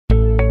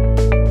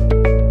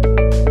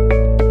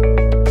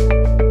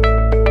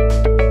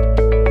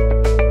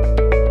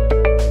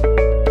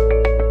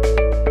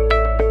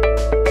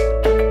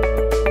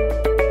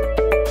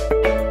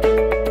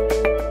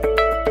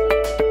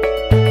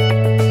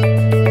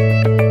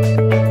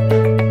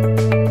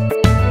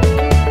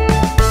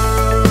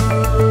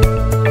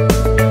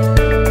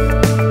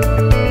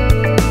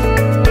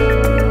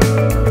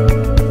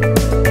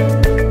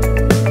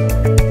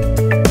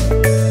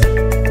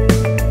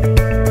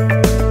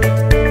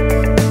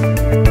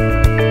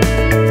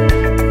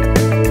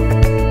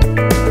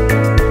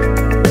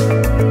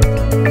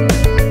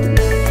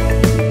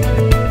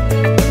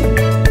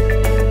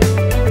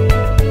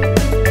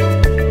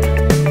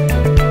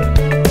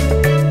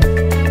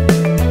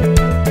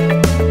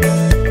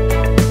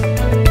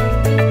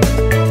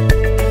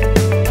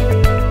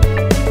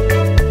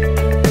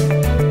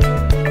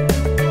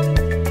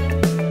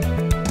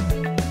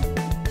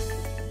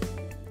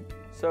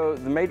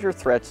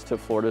threats to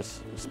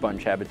Florida's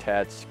sponge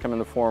habitats come in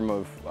the form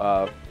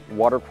of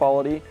water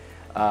quality.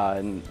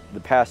 In the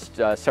past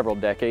several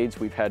decades,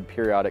 we've had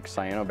periodic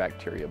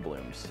cyanobacteria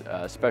blooms,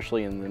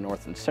 especially in the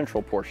north and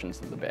central portions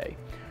of the bay,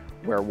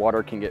 where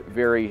water can get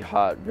very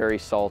hot, very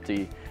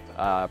salty,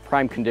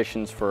 prime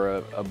conditions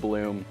for a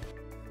bloom.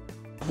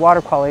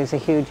 Water quality is a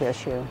huge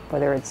issue,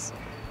 whether it's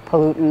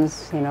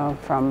pollutants,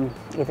 from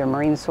either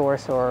marine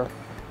source or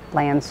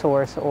land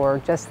source,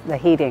 or just the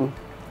heating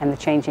and the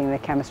changing the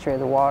chemistry of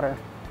the water.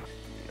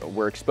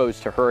 We're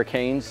exposed to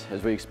hurricanes,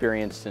 as we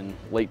experienced in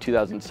late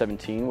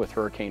 2017 with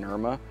Hurricane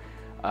Irma.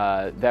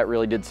 That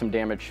really did some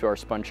damage to our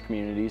sponge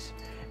communities.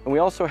 And we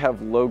also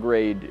have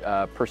low-grade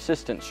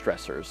persistent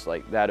stressors,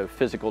 like that of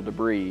physical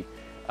debris,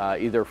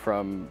 either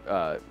from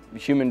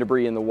human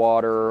debris in the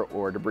water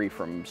or debris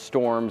from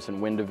storms and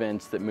wind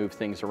events that move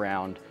things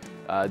around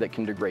that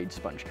can degrade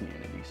sponge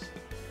communities.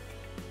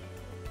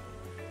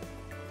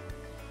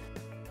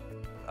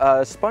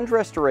 Sponge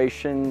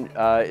restoration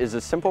is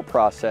a simple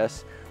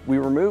process. We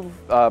remove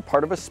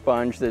part of a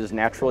sponge that is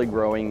naturally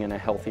growing in a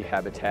healthy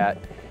habitat.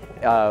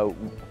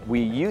 We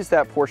use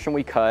that portion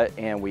we cut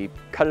and we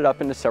cut it up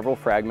into several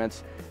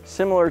fragments,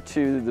 similar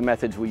to the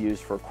methods we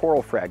use for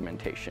coral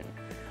fragmentation.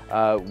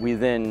 We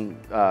then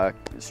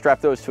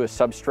strap those to a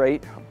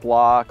substrate,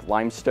 block,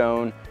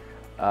 limestone,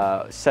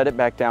 set it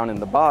back down in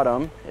the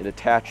bottom, it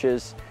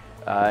attaches,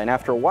 and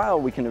after a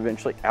while we can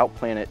eventually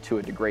outplant it to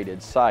a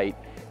degraded site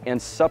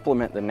and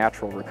supplement the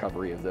natural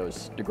recovery of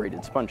those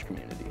degraded sponge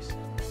communities.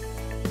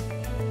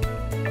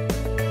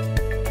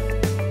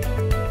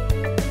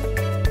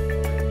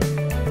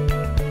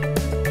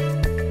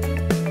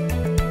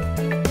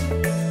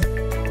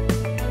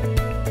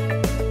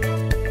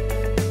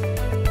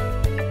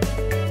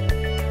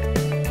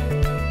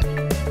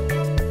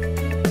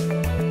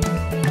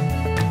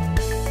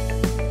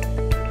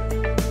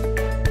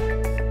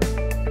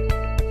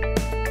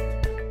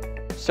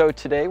 So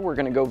today we're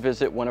going to go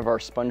visit one of our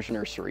sponge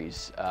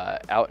nurseries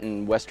out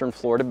in western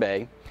Florida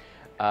Bay.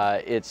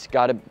 It's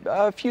got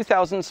a few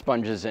thousand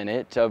sponges in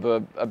it of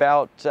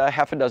about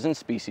half a dozen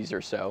species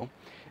or so.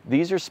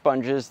 These are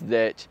sponges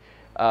that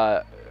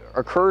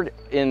occurred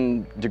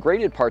in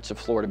degraded parts of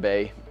Florida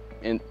Bay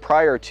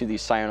prior to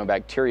these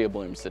cyanobacteria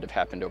blooms that have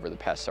happened over the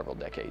past several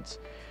decades.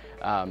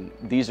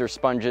 These are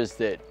sponges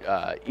that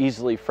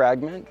easily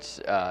fragment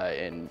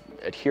and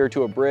adhere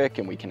to a brick,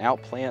 and we can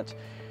outplant.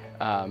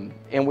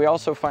 And we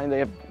also find they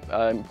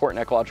have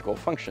important ecological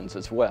functions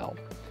as well.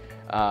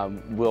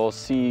 We'll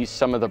see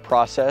some of the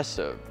process.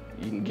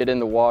 You can get in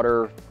the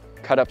water,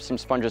 cut up some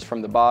sponges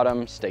from the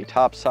bottom, stay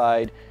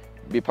topside,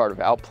 be part of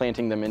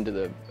outplanting them into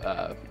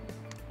the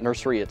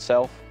nursery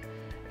itself,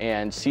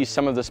 and see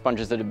some of the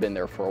sponges that have been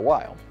there for a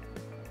while.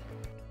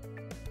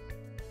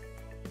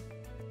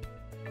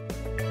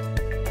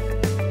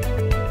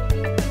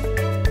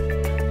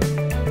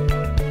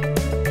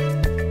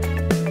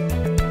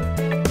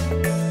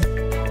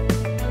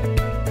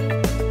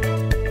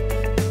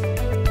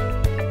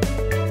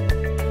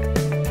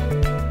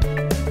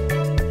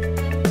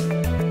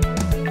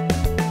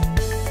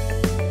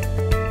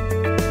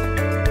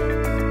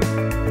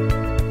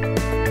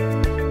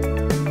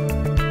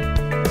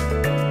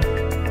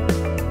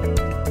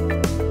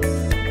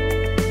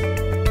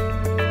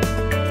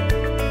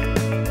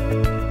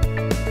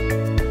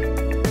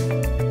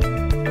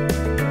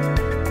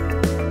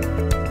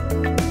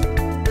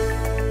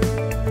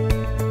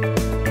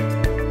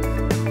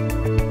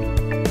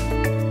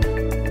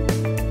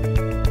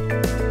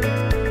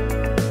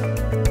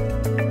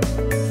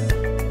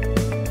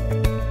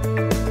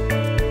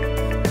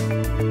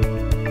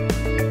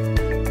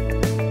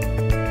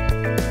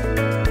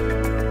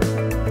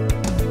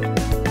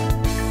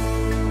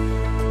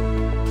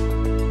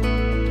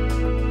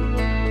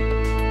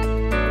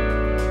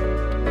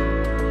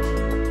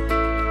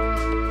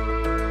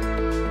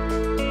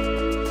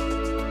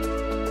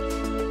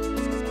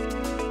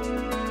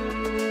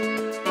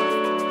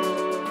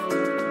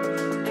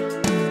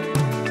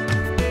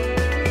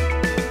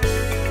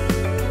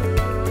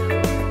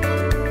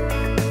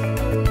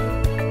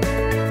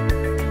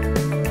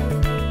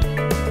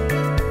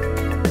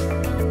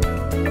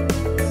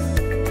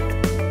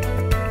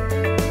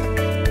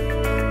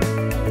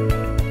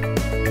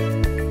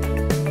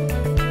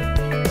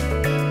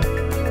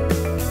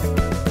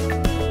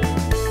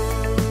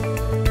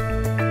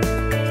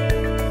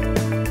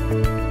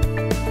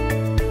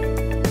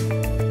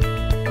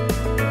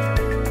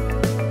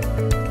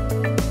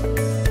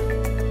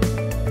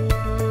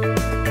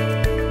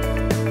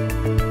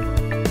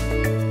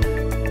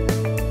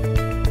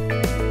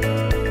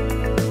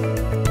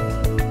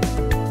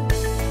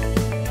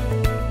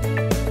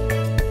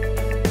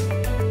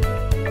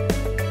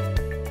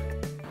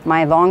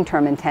 My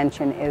long-term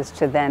intention is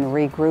to then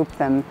regroup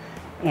them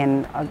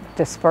in a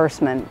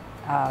disbursement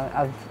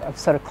of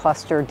sort of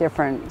cluster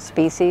different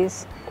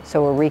species,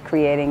 so we're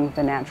recreating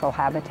the natural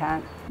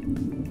habitat.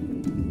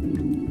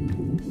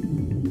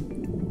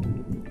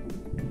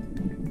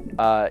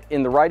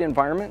 In the right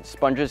environment,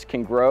 sponges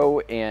can grow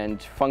and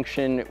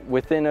function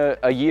within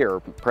a year,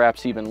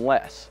 perhaps even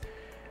less.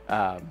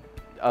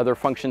 Other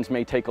functions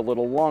may take a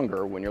little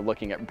longer when you're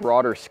looking at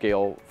broader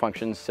scale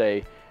functions,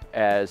 say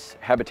as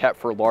habitat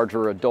for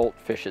larger adult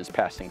fishes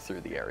passing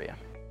through the area.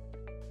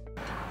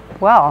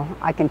 Well,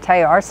 I can tell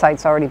you our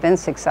site's already been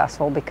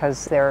successful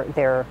because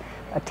they're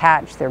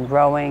attached, they're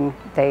growing,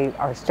 they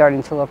are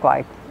starting to look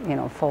like, you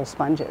know, full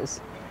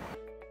sponges.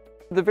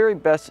 The very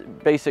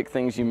basic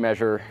things you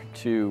measure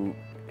to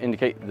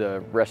indicate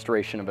the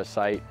restoration of a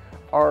site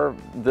are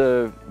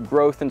the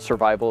growth and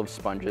survival of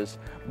sponges,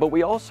 but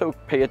we also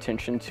pay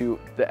attention to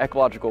the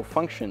ecological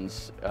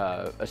functions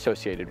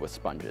associated with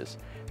sponges.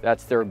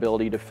 That's their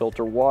ability to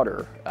filter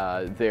water,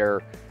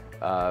 their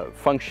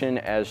function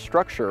as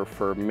structure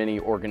for many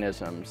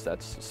organisms.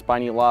 That's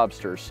spiny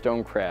lobsters,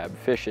 stone crab,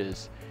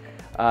 fishes.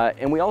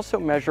 And we also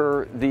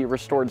measure the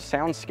restored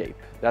soundscape.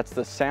 That's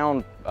the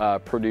sound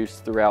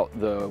produced throughout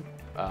the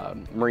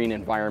marine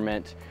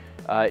environment,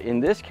 in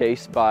this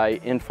case by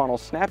in-funnel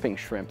snapping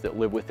shrimp that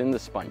live within the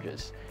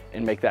sponges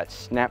and make that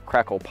snap,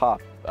 crackle,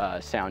 pop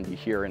sound you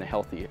hear in a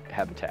healthy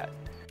habitat.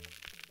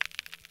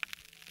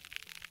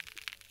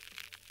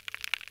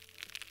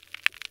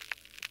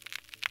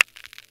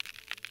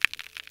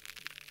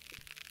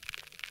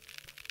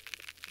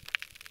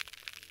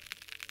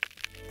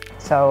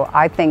 So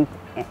I think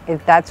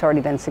that's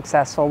already been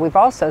successful. We've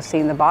also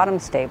seen the bottom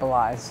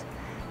stabilize.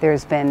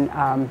 There's been,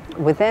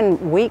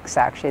 within weeks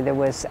actually, there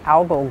was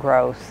algal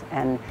growth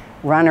and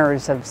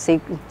runners of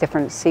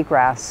different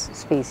seagrass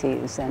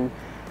species, and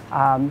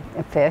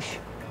fish,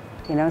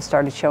 you know,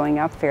 started showing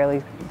up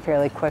fairly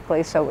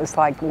quickly. So it was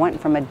like, went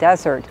from a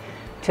desert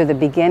to the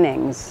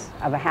beginnings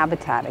of a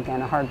habitat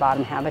again, a hard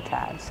bottom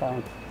habitat.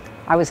 So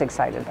I was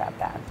excited about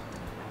that.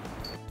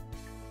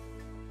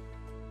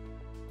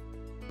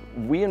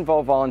 We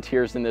involve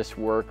volunteers in this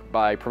work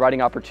by providing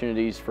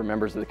opportunities for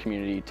members of the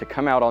community to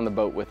come out on the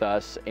boat with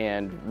us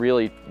and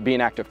really be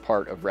an active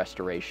part of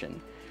restoration.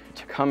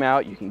 To come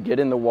out, you can get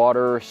in the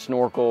water,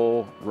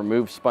 snorkel,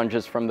 remove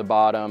sponges from the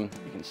bottom.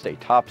 You can stay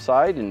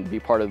topside and be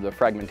part of the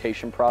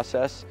fragmentation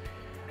process.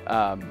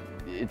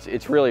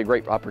 It's really a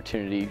great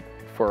opportunity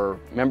for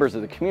members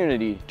of the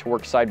community to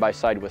work side by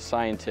side with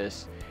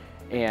scientists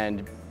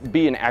and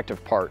be an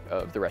active part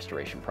of the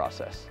restoration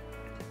process.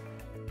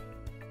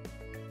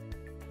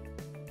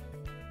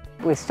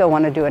 We still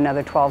want to do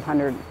another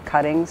 1,200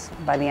 cuttings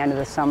by the end of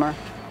the summer,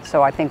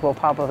 so I think we'll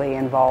probably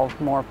involve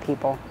more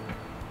people.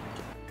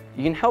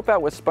 You can help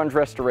out with sponge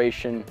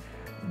restoration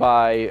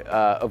by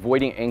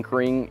avoiding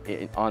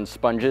anchoring on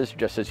sponges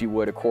just as you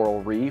would a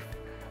coral reef,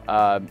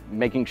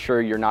 making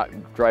sure you're not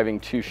driving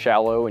too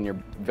shallow in your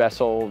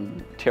vessel,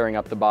 tearing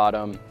up the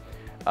bottom.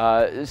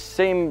 The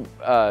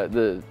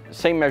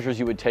same measures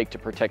you would take to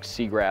protect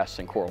seagrass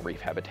and coral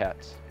reef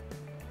habitats.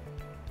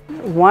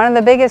 One of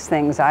the biggest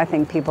things I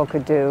think people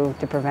could do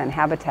to prevent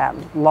habitat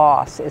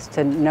loss is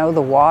to know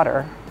the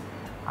water.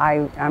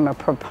 I'm a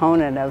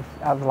proponent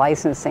of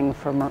licensing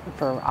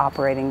for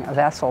operating a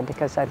vessel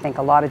because I think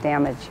a lot of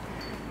damage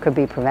could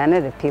be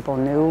prevented if people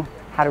knew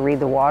how to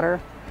read the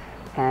water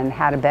and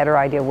had a better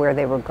idea where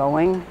they were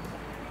going.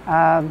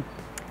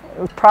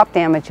 Prop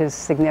damage is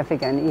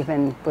significant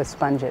even with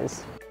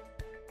sponges.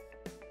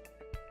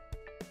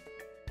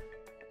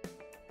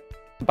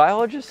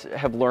 Biologists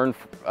have learned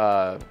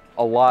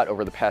a lot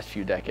over the past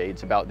few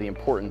decades about the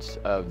importance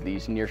of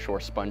these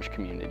nearshore sponge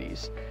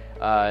communities.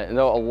 And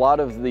though a lot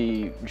of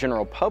the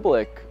general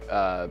public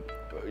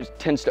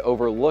tends to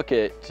overlook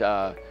it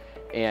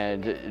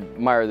and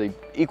admire the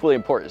equally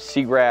important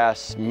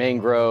seagrass,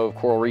 mangrove,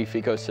 coral reef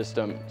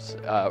ecosystems,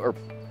 or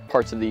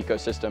parts of the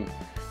ecosystem,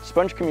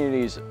 sponge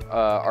communities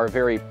are a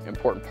very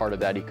important part of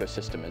that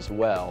ecosystem as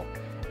well.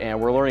 And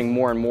we're learning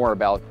more and more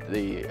about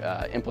the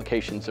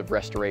implications of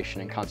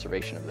restoration and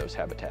conservation of those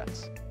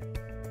habitats.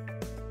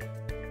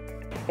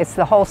 It's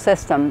the whole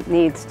system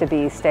needs to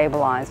be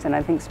stabilized, and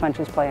I think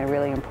sponges play a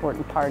really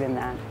important part in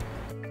that.